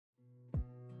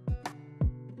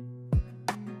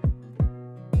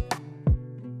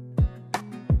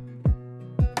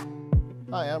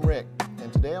Hi, I'm Rick,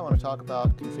 and today I want to talk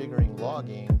about configuring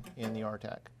logging in the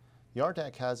RTAC. The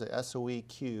RTAC has a SOE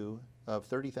queue of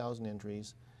 30,000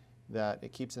 entries that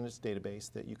it keeps in its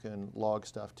database that you can log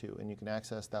stuff to, and you can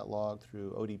access that log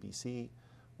through ODBC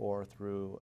or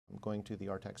through going to the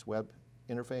RTAC's web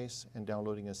interface and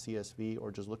downloading a CSV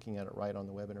or just looking at it right on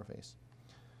the web interface.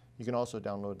 You can also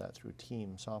download that through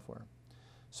Team software.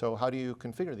 So how do you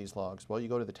configure these logs? Well, you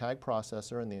go to the tag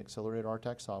processor in the accelerated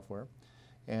RTAC software,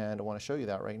 and I want to show you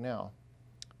that right now.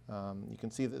 You can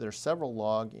see that there's several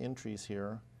log entries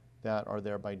here that are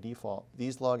there by default.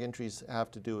 These log entries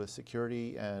have to do with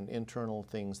security and internal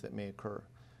things that may occur.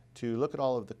 To look at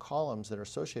all of the columns that are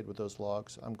associated with those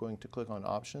logs, I'm going to click on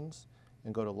Options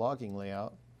and go to Logging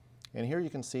Layout. And here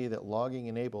you can see that Logging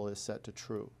Enable is set to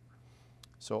True.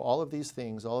 So all of these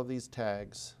things, all of these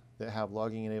tags that have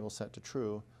Logging Enable set to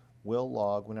True will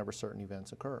log whenever certain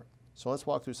events occur. So let's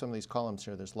walk through some of these columns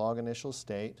here. There's Log Initial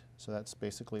State, so that's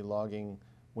basically logging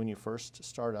when you first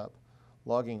start up.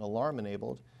 Logging Alarm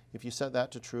Enabled. If you set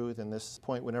that to true, then this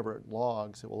point, whenever it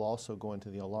logs, it will also go into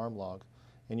the alarm log.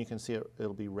 And you can see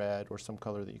it'll be red or some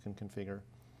color that you can configure.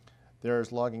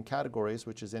 There's Logging Categories,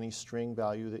 which is any string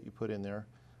value that you put in there.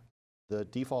 The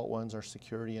default ones are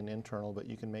security and internal, but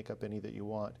you can make up any that you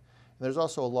want. And there's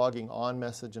also a logging on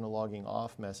message and a logging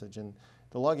off message. And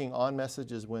the logging on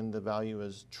message is when the value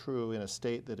is true in a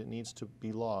state that it needs to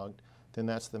be logged, then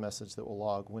that's the message that will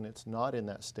log. When it's not in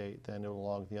that state, then it will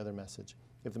log the other message.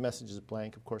 If the message is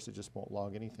blank, of course, it just won't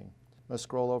log anything. Let's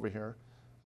scroll over here.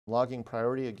 Logging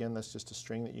priority, again, that's just a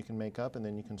string that you can make up, and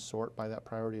then you can sort by that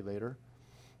priority later.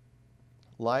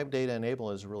 Live Data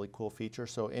Enable is a really cool feature.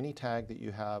 So any tag that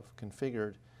you have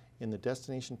configured in the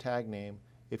destination tag name,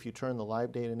 if you turn the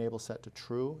Live Data Enable set to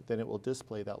true, then it will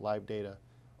display that live data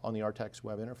on the RTAC's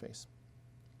web interface.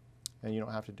 And you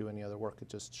don't have to do any other work, it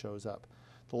just shows up.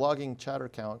 The logging chatter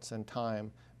counts and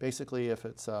time, basically if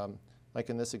it's, like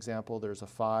in this example, there's a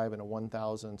 5 and a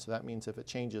 1,000, so that means if it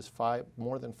changes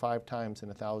more than 5 times in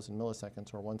 1,000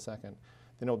 milliseconds or 1 second,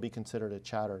 then it will be considered a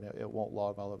chatter, and it won't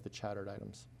log all of the chattered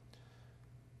items.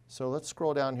 So let's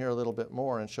scroll down here a little bit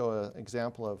more and show an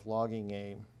example of logging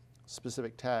a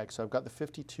specific tag. So I've got the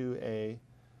 52A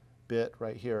bit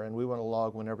right here, and we want to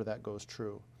log whenever that goes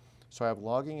true. So I have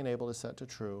logging enabled is set to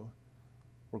true.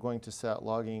 We're going to set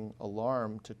logging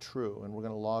alarm to true, and we're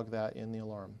going to log that in the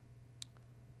alarm.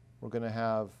 We're going to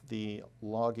have the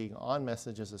logging on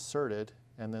message is asserted,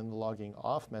 and then the logging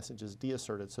off message is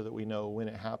deasserted so that we know when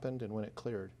it happened and when it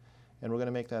cleared. And we're going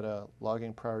to make that a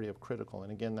logging priority of critical.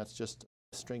 And again, that's just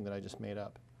a string that I just made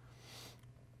up.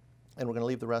 And we're going to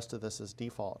leave the rest of this as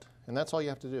default. And that's all you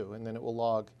have to do. And then it will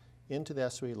log into the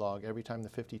SOE log every time the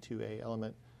 52A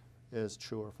element is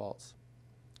true or false.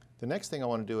 The next thing I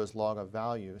want to do is log a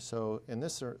value. So in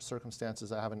this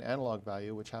circumstances, I have an analog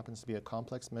value, which happens to be a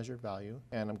complex measured value,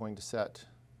 and I'm going to set,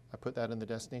 I put that in the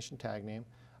destination tag name.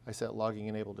 I set logging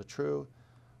enabled to true.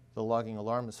 The logging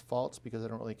alarm is false because I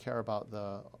don't really care about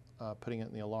the putting it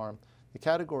in the alarm. The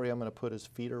category I'm going to put is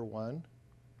feeder 1.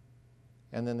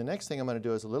 And then the next thing I'm going to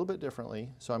do is a little bit differently.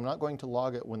 So I'm not going to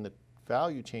log it when the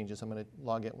value changes, I'm going to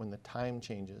log it when the time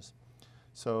changes.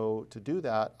 So to do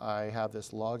that, I have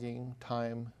this logging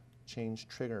time change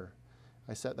trigger.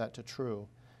 I set that to true.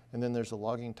 And then there's a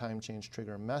logging time change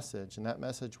trigger message, and that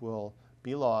message will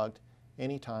be logged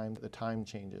anytime the time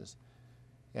changes.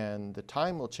 And the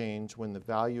time will change when the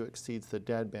value exceeds the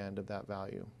deadband of that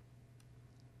value.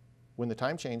 When the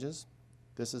time changes,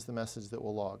 this is the message that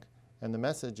will log. And the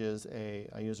message is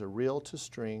I use a real to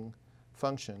string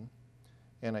function,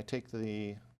 and I take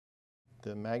the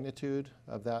magnitude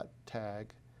of that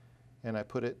tag and I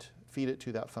feed it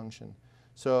to that function.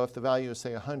 So if the value is,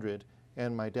 say, 100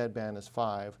 and my deadband is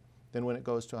 5, then when it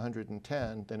goes to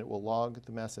 110, then it will log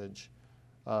the message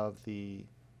of the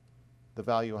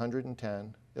value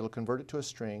 110. It'll convert it to a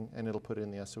string and it'll put it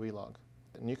in the SOE log.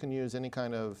 And you can use any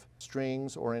kind of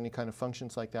strings or any kind of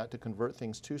functions like that to convert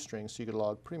things to strings, so you can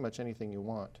log pretty much anything you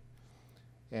want.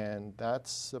 And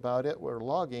that's about it. We're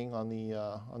logging on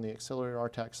the accelerated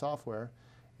RTAC software.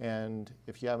 And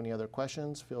if you have any other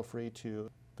questions, feel free to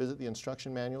visit the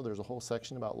instruction manual. There's a whole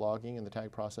section about logging in the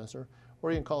tag processor.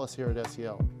 Or you can call us here at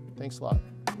SEL. Thanks a lot.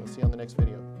 We'll see you on the next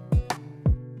video.